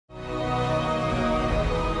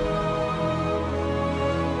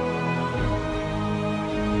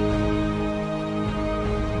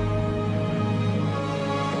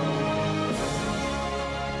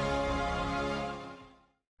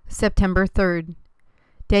September 3rd.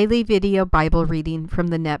 Daily Video Bible Reading from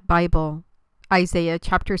the Net Bible. Isaiah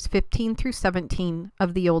chapters 15 through 17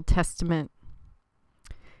 of the Old Testament.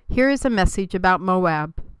 Here is a message about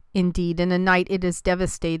Moab. Indeed, in a night it is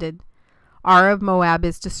devastated. Ar of Moab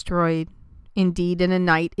is destroyed. Indeed, in a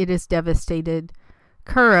night it is devastated.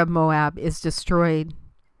 Kir of Moab is destroyed.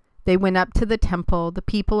 They went up to the temple. The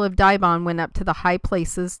people of Dibon went up to the high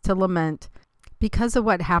places to lament. Because of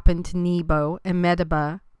what happened to Nebo and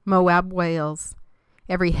Medeba, Moab wails.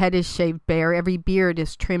 Every head is shaved bare, every beard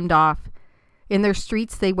is trimmed off. In their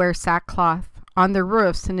streets they wear sackcloth. On their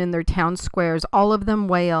roofs and in their town squares, all of them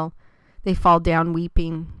wail. They fall down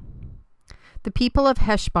weeping. The people of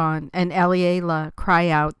Heshbon and Elealeh cry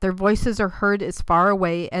out. Their voices are heard as far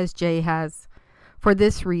away as Jahaz. For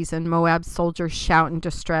this reason, Moab's soldiers shout in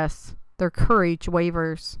distress. Their courage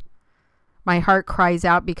wavers. My heart cries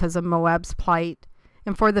out because of Moab's plight,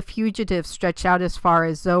 and for the fugitives stretched out as far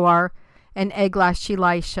as Zoar and Eglath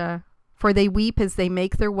Shelishiyah, for they weep as they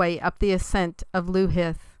make their way up the ascent of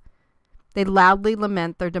Luhith. They loudly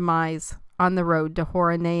lament their demise on the road to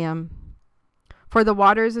Horonaim. For the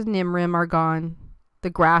waters of Nimrim are gone, the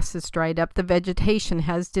grass is dried up, the vegetation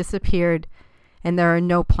has disappeared, and there are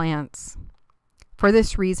no plants. For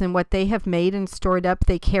this reason, what they have made and stored up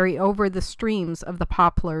they carry over the streams of the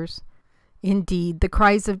poplars. Indeed, the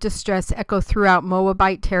cries of distress echo throughout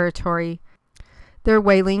Moabite territory. Their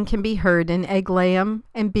wailing can be heard in Eglaim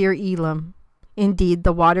and Bir Elam. Indeed,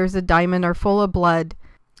 the waters of Dibon are full of blood.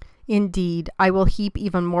 Indeed, I will heap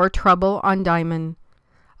even more trouble on Dibon.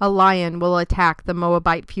 A lion will attack the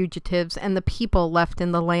Moabite fugitives and the people left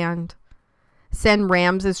in the land. Send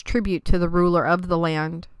rams as tribute to the ruler of the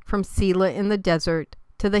land, from Selah in the desert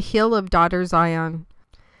to the hill of daughter Zion.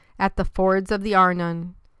 At the fords of the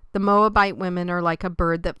Arnon, the Moabite women are like a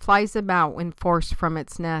bird that flies about when forced from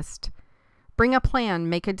its nest. Bring a plan,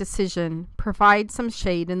 make a decision, provide some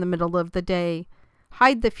shade in the middle of the day.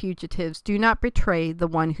 Hide the fugitives, do not betray the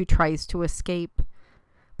one who tries to escape.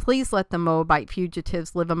 Please let the Moabite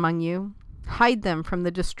fugitives live among you. Hide them from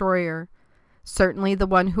the destroyer. Certainly the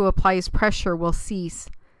one who applies pressure will cease.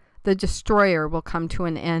 The destroyer will come to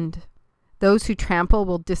an end. Those who trample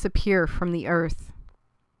will disappear from the earth.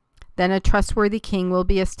 Then a trustworthy king will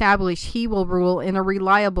be established. He will rule in a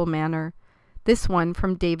reliable manner. This one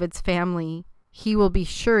from David's family. He will be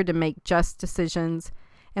sure to make just decisions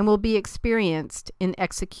and will be experienced in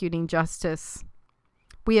executing justice.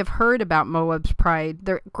 We have heard about Moab's pride,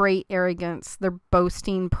 their great arrogance, their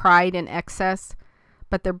boasting pride and excess,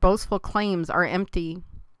 but their boastful claims are empty.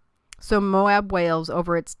 So Moab wails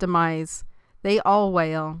over its demise. They all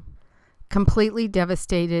wail. Completely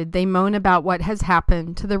devastated, they moan about what has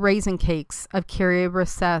happened to the raisin cakes of Kir of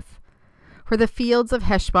Moab. For the fields of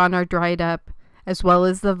Heshbon are dried up, as well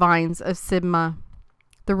as the vines of Sibmah.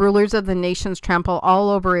 The rulers of the nations trample all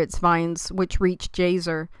over its vines, which reach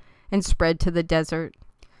Jahaz and spread to the desert.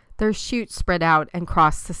 Their shoots spread out and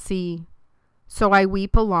cross the sea. So I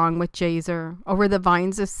weep along with Jahaz over the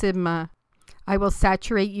vines of Sibmah. I will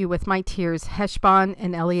saturate you with my tears, Heshbon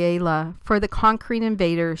and Elealeh, for the conquering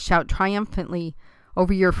invaders shout triumphantly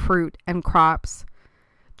over your fruit and crops.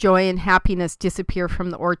 Joy and happiness disappear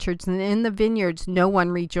from the orchards, and in the vineyards no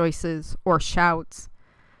one rejoices or shouts.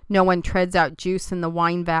 No one treads out juice in the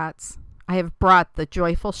wine vats. I have brought the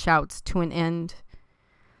joyful shouts to an end.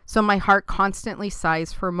 So my heart constantly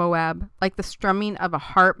sighs for Moab. Like the strumming of a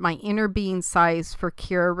harp, my inner being sighs for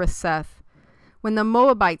Kir of Moab. When the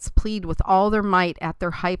Moabites plead with all their might at their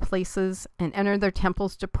high places and enter their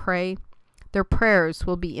temples to pray, their prayers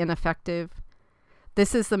will be ineffective.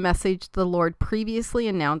 This is the message the Lord previously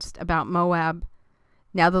announced about Moab.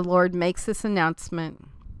 Now the Lord makes this announcement.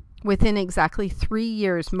 Within exactly 3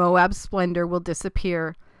 years, Moab's splendor will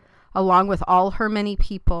disappear, along with all her many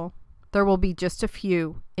people. There will be just a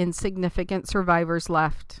few insignificant survivors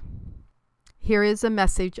left. Here is a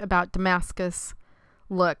message about Damascus.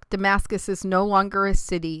 Look, Damascus is no longer a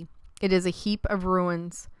city. It is a heap of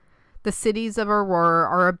ruins. The cities of Aurora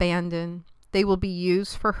are abandoned. They will be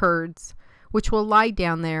used for herds, which will lie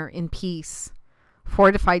down there in peace.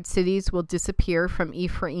 Fortified cities will disappear from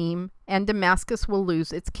Ephraim, and Damascus will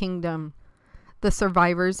lose its kingdom. The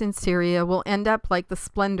survivors in Syria will end up like the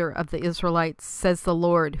splendor of the Israelites, says the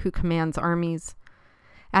Lord who commands armies.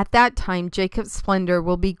 At that time, Jacob's splendor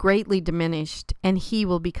will be greatly diminished, and he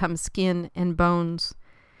will become skin and bones.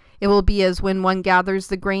 It will be as when one gathers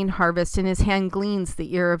the grain harvest and his hand gleans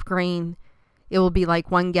the ear of grain. It will be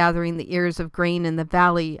like one gathering the ears of grain in the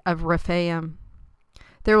valley of Rephaim.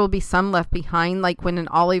 There will be some left behind, like when an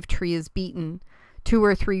olive tree is beaten. 2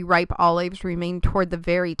 or 3 ripe olives remain toward the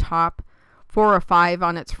very top, 4 or 5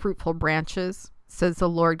 on its fruitful branches. says the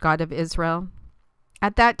Lord God of Israel.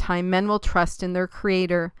 At that time, men will trust in their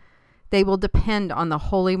Creator. They will depend on the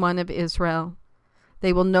Holy One of Israel.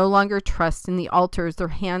 They will no longer trust in the altars their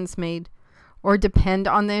hands made, or depend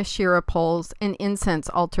on the Asherah poles and incense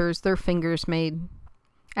altars their fingers made.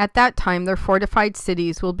 At that time, their fortified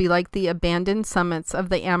cities will be like the abandoned summits of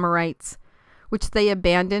the Amorites, which they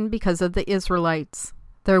abandoned because of the Israelites.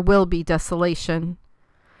 There will be desolation.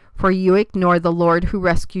 For you ignore the Lord who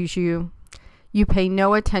rescues you. You pay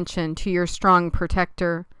no attention to your strong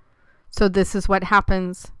protector. So this is what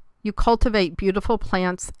happens. You cultivate beautiful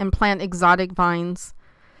plants and plant exotic vines.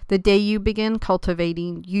 The day you begin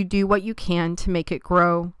cultivating, you do what you can to make it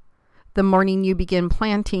grow. The morning you begin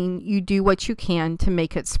planting, you do what you can to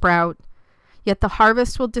make it sprout. Yet the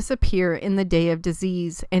harvest will disappear in the day of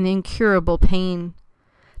disease and incurable pain.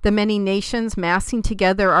 The many nations massing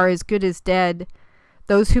together are as good as dead.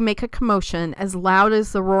 Those who make a commotion as loud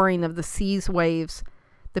as the roaring of the sea's waves.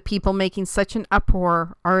 The people making such an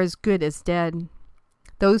uproar are as good as dead.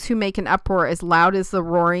 Those who make an uproar as loud as the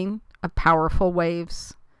roaring of powerful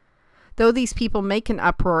waves. Though these people make an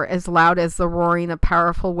uproar as loud as the roaring of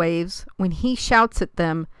powerful waves, when he shouts at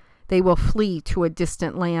them, they will flee to a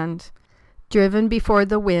distant land, driven before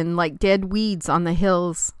the wind like dead weeds on the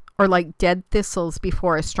hills, or like dead thistles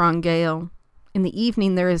before a strong gale. In the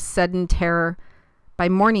evening there is sudden terror. By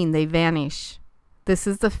morning they vanish. This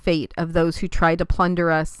is the fate of those who try to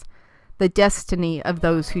plunder us, the destiny of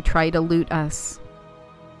those who try to loot us.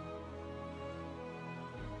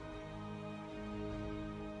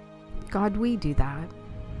 God, we do that.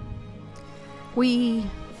 We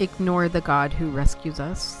ignore the God who rescues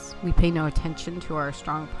us. We pay no attention to our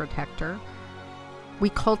strong protector. We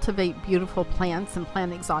cultivate beautiful plants and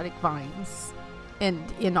plant exotic vines.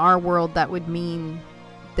 And in our world, that would mean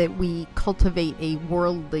that we cultivate a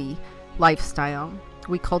worldly lifestyle.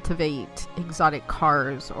 We cultivate exotic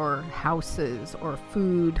cars or houses or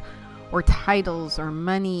food or titles or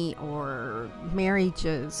money or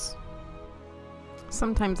marriages.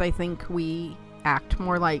 Sometimes I think we act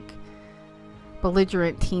more like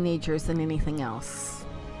belligerent teenagers than anything else.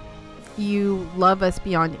 You love us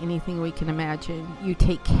beyond anything we can imagine. You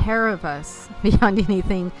take care of us beyond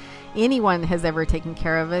anything anyone has ever taken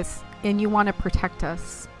care of us, and you want to protect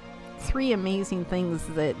us. 3 amazing things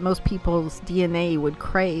that most people's DNA would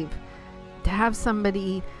crave. To have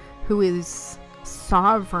somebody who is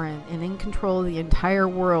sovereign and in control of the entire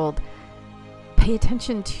world pay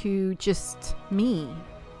attention to just me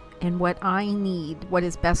and what I need, what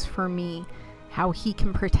is best for me, how he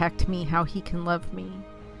can protect me, how he can love me.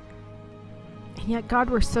 And yet, God,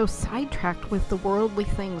 we're so sidetracked with the worldly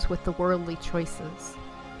things, with the worldly choices.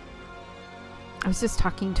 I was just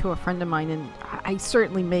talking to a friend of mine, and I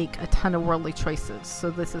certainly make a ton of worldly choices. So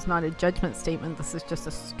this is not a judgment statement. This is just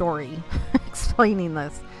a story explaining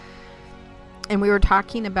this. And we were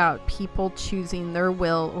talking about people choosing their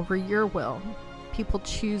will over your will. People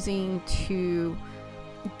choosing to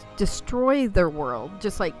destroy their world,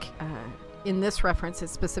 just like in this reference,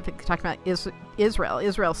 it's specifically talking about Israel.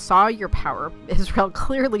 Israel saw your power. Israel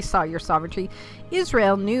clearly saw your sovereignty.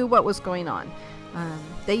 Israel knew what was going on.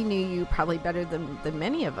 They knew you probably better than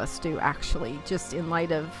many of us do, actually, just in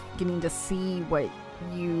light of getting to see what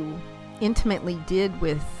you intimately did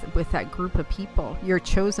with that group of people, your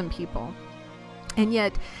chosen people. And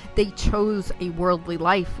yet they chose a worldly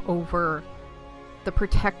life over the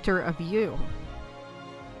protector of you.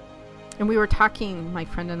 And we were talking, my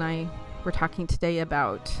friend and I were talking today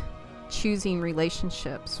about choosing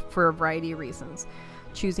relationships for a variety of reasons.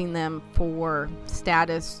 Choosing them for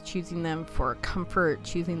status, choosing them for comfort,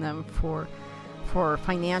 choosing them for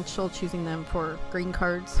financial, choosing them for green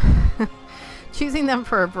cards, choosing them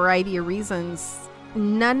for a variety of reasons.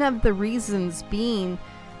 None of the reasons being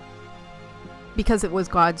because it was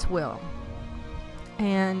God's will.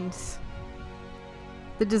 And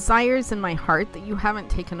the desires in my heart that you haven't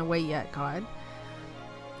taken away yet, God,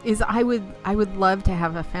 is I would love to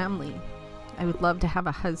have a family. I would love to have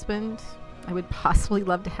a husband. I would possibly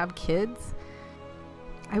love to have kids.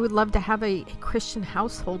 I would love to have a Christian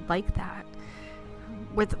household like that.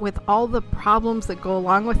 With all the problems that go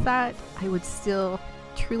along with that, I would still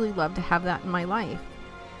truly love to have that in my life.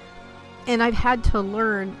 And I've had to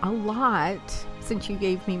learn a lot since you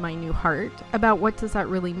gave me my new heart about what does that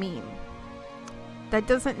really mean. That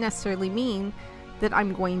doesn't necessarily mean that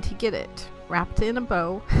I'm going to get it wrapped in a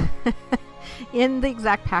bow in the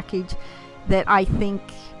exact package that I think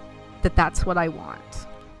that that's what I want.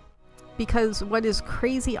 Because what is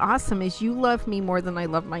crazy awesome is you love me more than I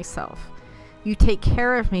love myself. You take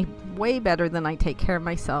care of me way better than I take care of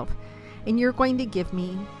myself. And you're going to give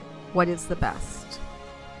me what is the best.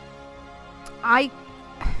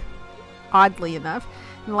 Oddly enough,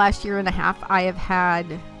 in the last year and a half, I have had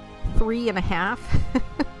 3.5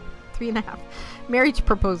 marriage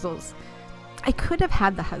proposals. I could have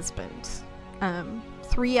had the husband.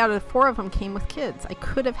 3 out of 4 of them came with kids. I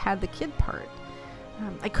could have had the kid part.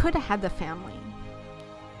 I could have had the family.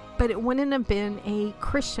 But it wouldn't have been a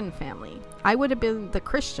Christian family. I would have been the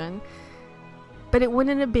Christian, but it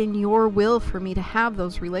wouldn't have been your will for me to have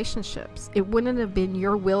those relationships. It wouldn't have been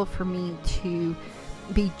your will for me to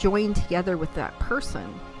be joined together with that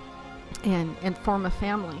person and form a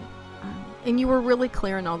family. And you were really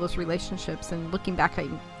clear in all those relationships. And looking back,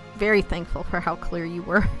 I'm very thankful for how clear you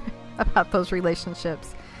were about those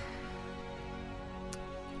relationships.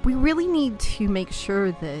 We really need to make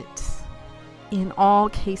sure that in all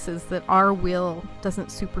cases that our will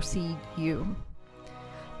doesn't supersede you.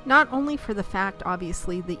 Not only for the fact,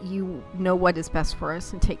 obviously, that you know what is best for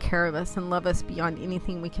us and take care of us and love us beyond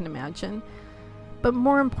anything we can imagine, but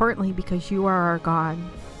more importantly because you are our God.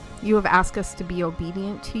 You have asked us to be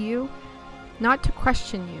obedient to you, not to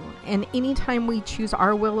question you. And anytime we choose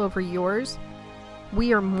our will over yours,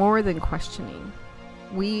 we are more than questioning.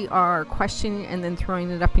 We are questioning and then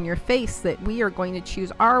throwing it up in your face that we are going to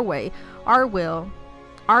choose our way, our will,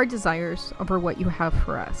 our desires over what you have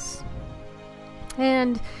for us.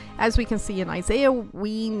 And as we can see in Isaiah,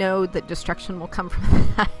 we know that destruction will come from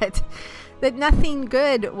that, that nothing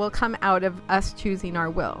good will come out of us choosing our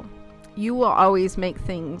will. You will always make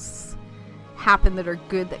things happen that are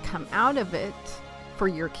good that come out of it for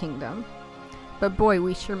your kingdom. But boy,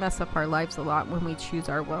 we sure mess up our lives a lot when we choose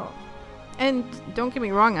our will. And don't get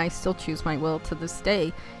me wrong, I still choose my will to this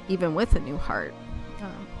day, even with a new heart.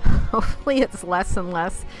 Hopefully it's less and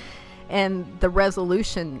less, and the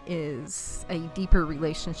resolution is a deeper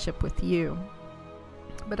relationship with you.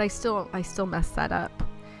 But I still mess that up.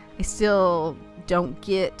 I still don't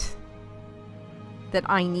get that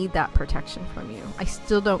I need that protection from you. I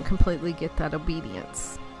still don't completely get that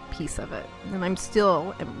obedience piece of it. And I'm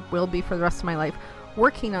still, and will be for the rest of my life,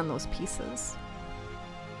 working on those pieces.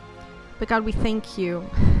 But God, we thank you.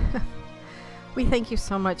 We thank you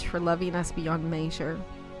so much for loving us beyond measure,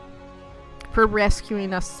 for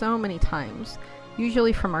rescuing us so many times,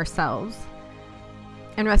 usually from ourselves,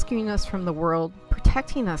 and rescuing us from the world,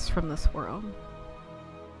 protecting us from this world.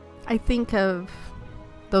 I think of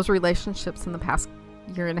those relationships in the past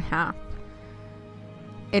year and a half,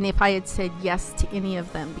 and if I had said yes to any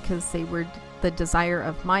of them because they were the desire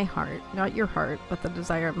of my heart, not your heart, but the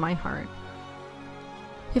desire of my heart,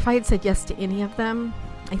 if I had said yes to any of them,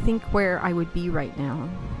 I think where I would be right now.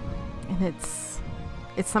 And it's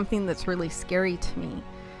something that's really scary to me.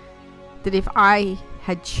 That if I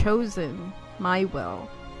had chosen my will,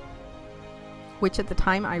 which at the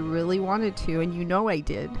time I really wanted to, and you know I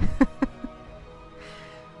did,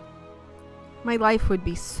 my life would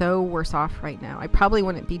be so worse off right now. I probably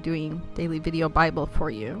wouldn't be doing daily video Bible for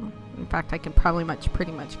you. In fact, I can probably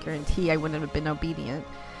pretty much guarantee I wouldn't have been obedient.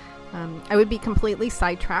 I would be completely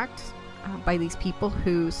sidetracked by these people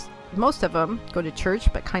who, most of them go to church,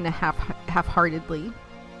 but kind of half-heartedly,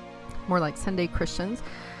 more like Sunday Christians.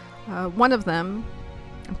 One of them,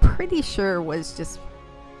 I'm pretty sure, was just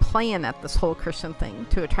playing at this whole Christian thing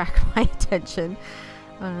to attract my attention.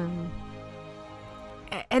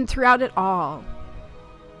 And throughout it all,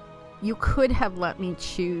 you could have let me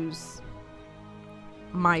choose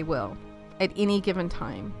my will at any given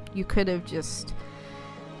time. You could have just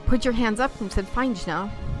put your hands up and said, fine,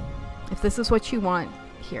 Janelle, if this is what you want,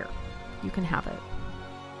 here, you can have it.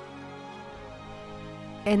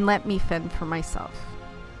 And let me fend for myself.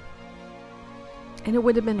 And it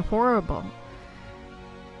would have been horrible.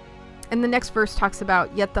 And the next verse talks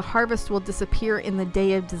about, yet the harvest will disappear in the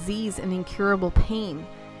day of disease and incurable pain.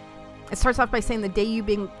 It starts off by saying the day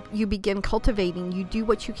you begin cultivating, you do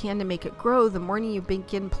what you can to make it grow. The morning you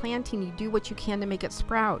begin planting, you do what you can to make it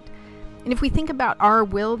sprout. And if we think about our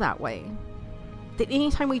will that way, that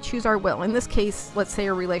anytime we choose our will, in this case, let's say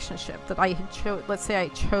a relationship that let's say I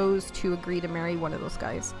chose to agree to marry one of those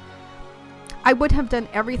guys, I would have done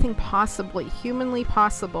everything humanly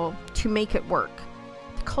possible to make it work,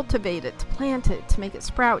 to cultivate it, to plant it, to make it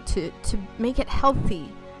sprout, to make it healthy.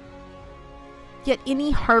 Yet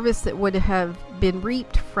any harvest that would have been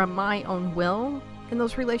reaped from my own will in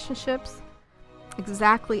those relationships,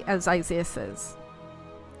 exactly as Isaiah says,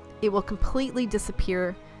 it will completely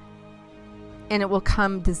disappear, and it will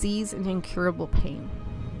come disease and incurable pain.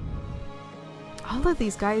 All of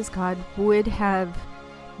these guys, God would have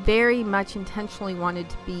very much intentionally wanted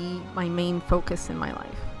to be my main focus in my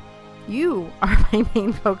life. You are my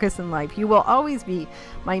main focus in life. You will always be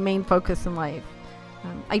my main focus in life.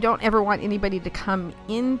 I don't ever want anybody to come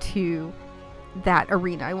into that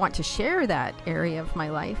arena. I want to share that area of my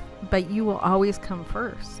life, but you will always come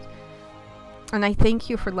first. And I thank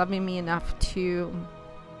you for loving me enough to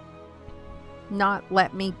not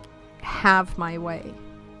let me have my way.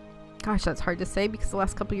 Gosh, that's hard to say because the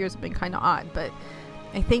last couple of years have been kind of odd, but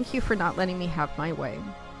I thank you for not letting me have my way,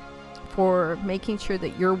 for making sure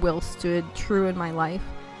that your will stood true in my life,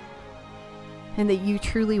 and that you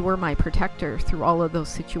truly were my protector through all of those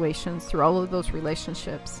situations, through all of those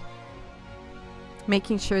relationships.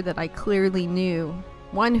 Making sure that I clearly knew,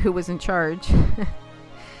 one, who was in charge,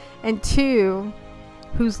 and two,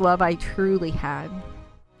 whose love I truly had,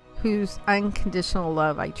 whose unconditional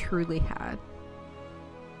love I truly had.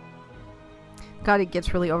 God, it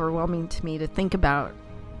gets really overwhelming to me to think about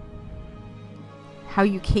how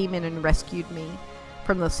you came in and rescued me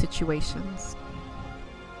from those situations.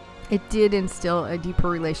 It did instill a deeper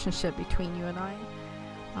relationship between you and I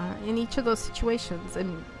in each of those situations.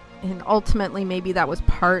 And ultimately, maybe that was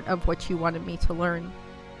part of what you wanted me to learn.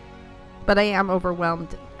 But I am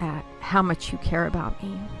overwhelmed at how much you care about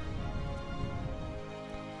me.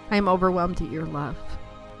 I am overwhelmed at your love.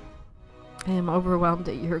 I am overwhelmed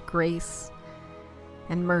at your grace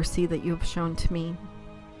and mercy that you have shown to me,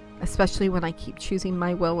 especially when I keep choosing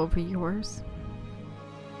my will over yours.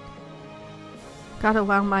 God,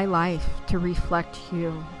 allow my life to reflect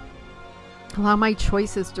you. Allow my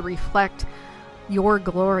choices to reflect your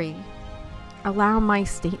glory. Allow my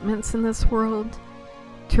statements in this world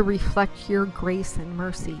to reflect your grace and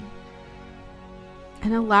mercy.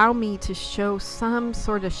 And allow me to show some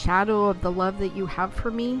sort of shadow of the love that you have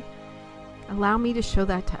for me. Allow me to show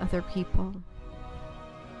that to other people.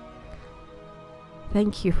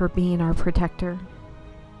 Thank you for being our protector,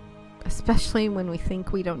 especially when we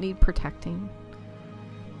think we don't need protecting.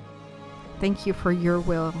 Thank you for your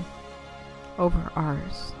will over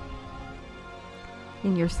ours.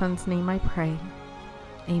 In your Son's name I pray.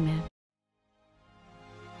 Amen.